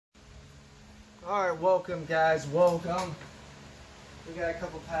Alright, welcome guys, welcome. We got a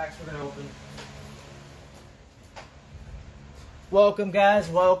couple packs we're gonna open. Welcome guys,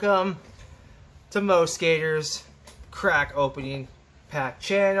 welcome to Mo Skaters crack opening pack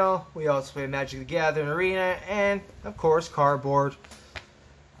channel. We also play Magic the Gathering Arena and of course cardboard.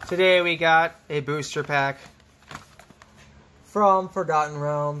 Today we got a booster pack from Forgotten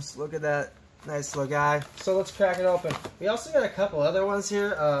Realms. Look at that nice little guy. So let's crack it open. We also got a couple other ones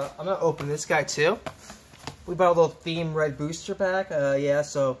here. I'm gonna open this guy too. We bought a little theme red booster pack. Yeah,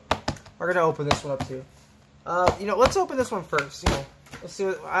 so we're gonna open this one up too. Let's open this one first. Let's see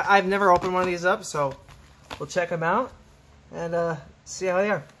what I've never opened one of these up, so we'll check them out and see how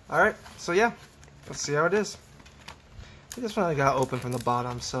they are. All right. So yeah, let's see how it is. I think this one I got open from the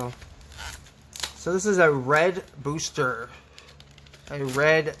bottom. So this is a red booster. A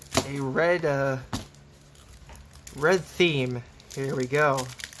red theme. Here we go.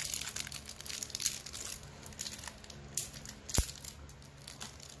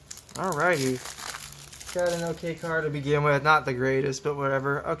 Alrighty. Got an okay card to begin with. Not the greatest, but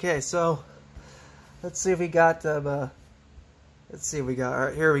whatever. Okay, so let's see if we got let's see what we got.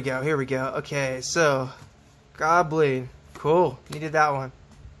 Alright, here we go. Here we go. Okay, so Goblin. Cool. Needed that one.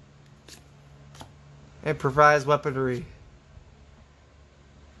 Improvised weaponry.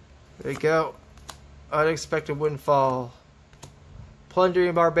 There you go. Unexpected Windfall.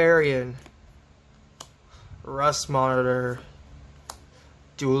 Plundering Barbarian. Rust Monitor.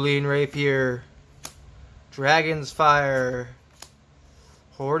 Dueling Rapier. Dragon's Fire.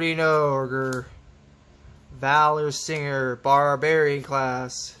 Hoarding Ogre. Valor Singer. Barbarian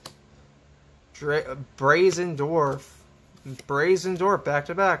class. Brazen Dwarf. Brazen Dwarf back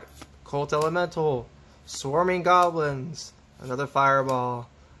to back. Cult Elemental. Swarming Goblins. Another Fireball.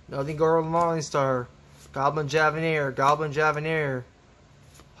 Nothing Gold Morningstar. Goblin Javenier.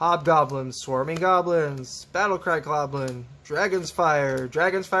 Hobgoblins, Swarming Goblins, Battlecry Goblin, Dragon's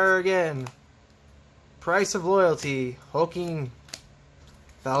Fire again. Price of Loyalty, Hulking,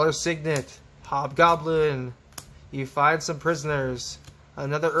 Valor Signet, Hobgoblin. You find some prisoners.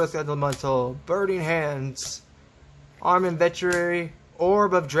 Another Earth Elemental, Burning Hands, Armin Veterinary,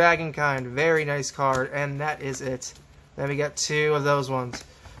 Orb of Dragonkind. Very nice card, and that is it. Then we got two of those ones.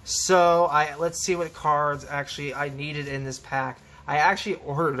 So let's see what cards actually I needed in this pack. I actually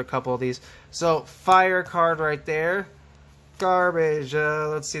ordered a couple of these. So fire card right there. Garbage.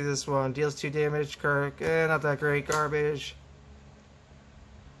 Let's see this one. Deals 2 damage. Not that great. Garbage.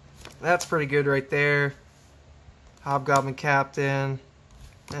 That's pretty good right there. Hobgoblin Captain.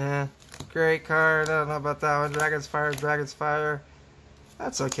 Great card. I don't know about that one. Dragon's Fire.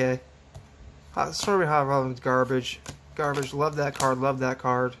 That's okay. Swarming Hobgoblin's garbage. Garbage. Love that card.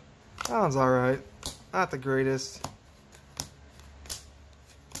 That one's alright. Not the greatest.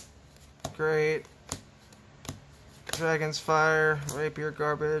 Great. Dragon's Fire. Rapier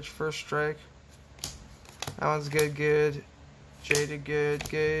garbage. First Strike. That one's good. Jaded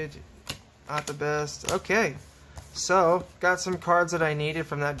good. Not the best. Okay. So, got some cards that I needed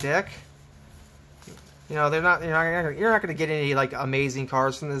from that deck. You're not going to get any like amazing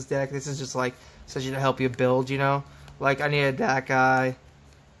cards from this deck. This is just like to help you build, Like I needed that guy.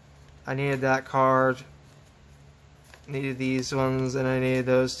 I needed that card. Needed these ones, and I needed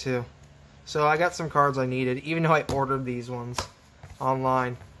those two. So I got some cards I needed, even though I ordered these ones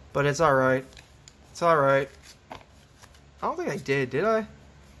online. But it's alright. It's alright. I don't think I did I? I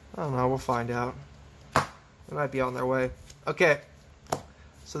don't know, we'll find out. They might be on their way. Okay.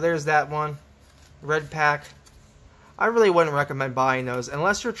 So there's that one. Red pack. I really wouldn't recommend buying those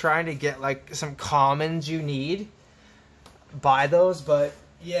unless you're trying to get like some commons you need. Buy those, but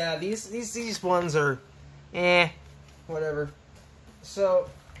yeah, these ones are whatever. So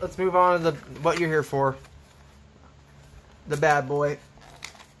let's move on to what you're here for. The bad boy.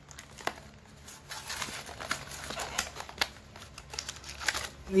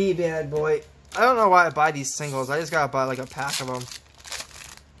 The bad boy. I don't know why I buy these singles. I just gotta buy like a pack of them.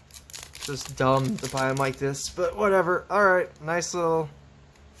 Just dumb to buy them like this, but whatever. Alright, nice little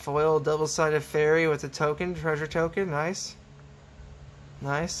foil double-sided fairy with a token, treasure token. Nice.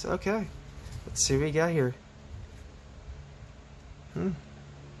 Nice, okay. Let's see what we got here.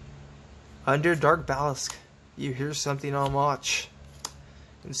 Under Dark Ballast, you hear something on watch.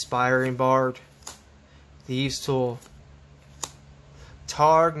 Inspiring Bard. Thieves Tool.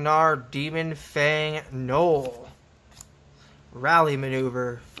 Targnar Demon Fang Knoll. Rally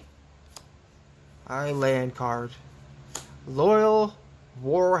Maneuver. Land card. Loyal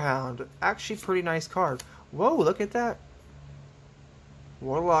Warhound. Actually pretty nice card. Whoa, look at that.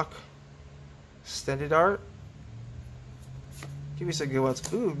 Warlock. Extended art. Give me some good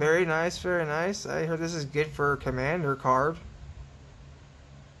ones. Ooh, very nice, very nice. I heard this is good for commander card.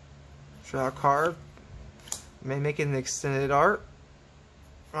 Draw a card. May make it an extended art.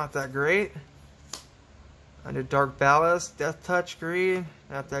 Not that great. Under Dark Ballast, Death Touch green.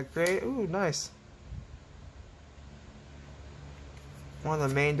 Not that great. Ooh, nice. One of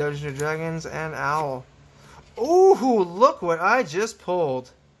the main Dungeons and Dragons and Owl. Ooh, look what I just pulled.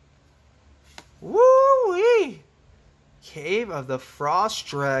 Woo-wee! Cave of the Frost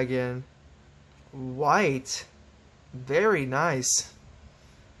Dragon. White. Very nice.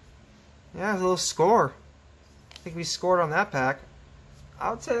 Yeah, a little score. I think we scored on that pack.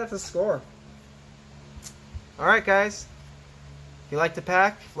 I would say that's a score. Alright guys. If you like the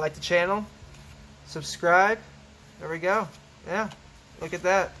pack, if you like the channel, subscribe. There we go. Yeah. Look at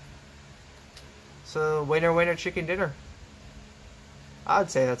that. So, winner, winner, chicken dinner.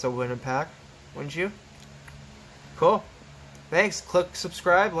 I'd say that's a winning pack. Wouldn't you? Cool. Thanks. Click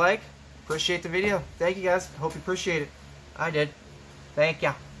subscribe, like. Appreciate the video. Thank you guys. Hope you appreciate it. I did. Thank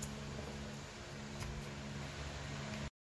ya.